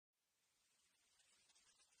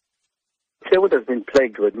Clairwood has been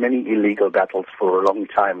plagued with many illegal battles for a long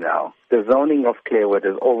time now. The zoning of Clairwood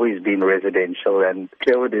has always been residential, and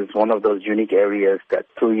Clairwood is one of those unique areas that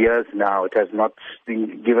through years now it has not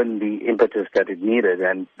been given the impetus that it needed,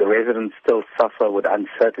 and the residents still suffer with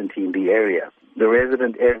uncertainty in the area. The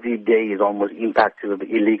resident every day is almost impacted with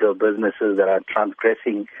illegal businesses that are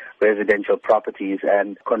transgressing residential properties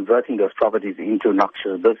and converting those properties into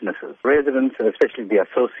noxious businesses. Residents, and especially the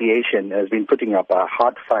association, has been putting up a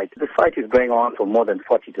hard fight. The fight is going on for more than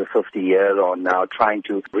 40 to 50 years on now, trying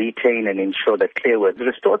to retain and ensure that Clairwood is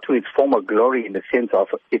restored to its former glory in the sense of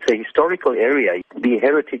it's a historical area. The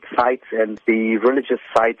heritage sites and the religious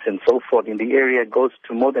sites and so forth in the area goes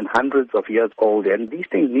to more than hundreds of years old, and these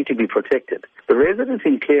things need to be protected. The residents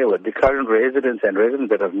in Clairwood, the current residents and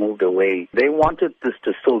residents that have moved away, they wanted this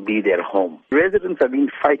to still be their home. Residents have been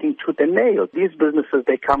fighting tooth and nail. These businesses,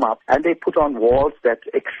 they come up and they put on walls that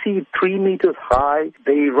exceed 3 meters high.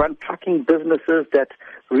 They run trucking businesses that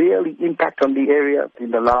really impact on the area.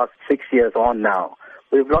 In the last 6 years on now,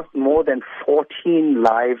 we've lost more than 14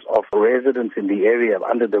 lives of residents in the area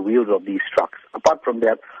under the wheels of these trucks. Apart from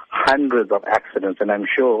that, hundreds of accidents, and I'm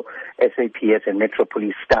sure SAPS and Metro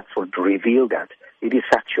Police stats would reveal that. It is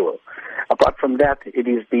factual. Apart from that, it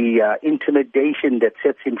is the intimidation that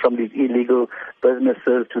sets in from these illegal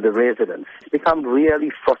businesses to the residents. It's become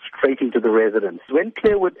really frustrating to the residents. When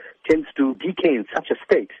Clairwood tends to decay in such a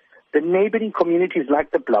state, the neighboring communities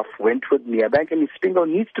like the Bluff, Wentworth, Merebank, and Spingo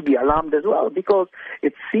needs to be alarmed as well, because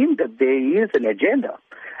it seems that there is an agenda.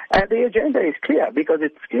 And the agenda is clear, because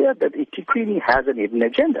it's clear that Ekurhuleni has an hidden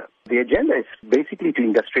agenda. The agenda is basically to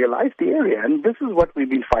industrialize the area, and this is what we've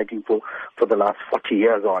been fighting for the last 40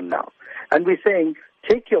 years on now. And we're saying,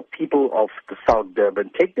 take your people of the South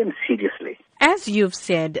Durban, take them seriously. As you've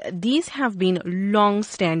said, these have been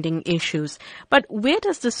long-standing issues. But where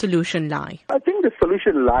does the solution lie? I think the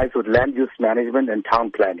solution lies with land use management and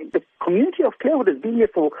town planning. The community of Clairwood has been here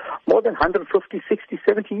for more than 150, 60,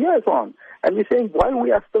 70 years on. And we're saying, while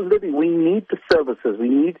we are still living, we need the services, we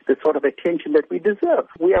need the sort of attention that we deserve.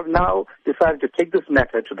 We have now decided to take this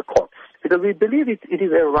matter to the courts, because we believe it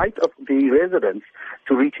is a right of the residents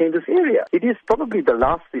to retain this area. It is probably the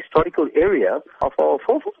last historical area of our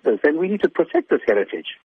forefathers, and we need to protect this heritage.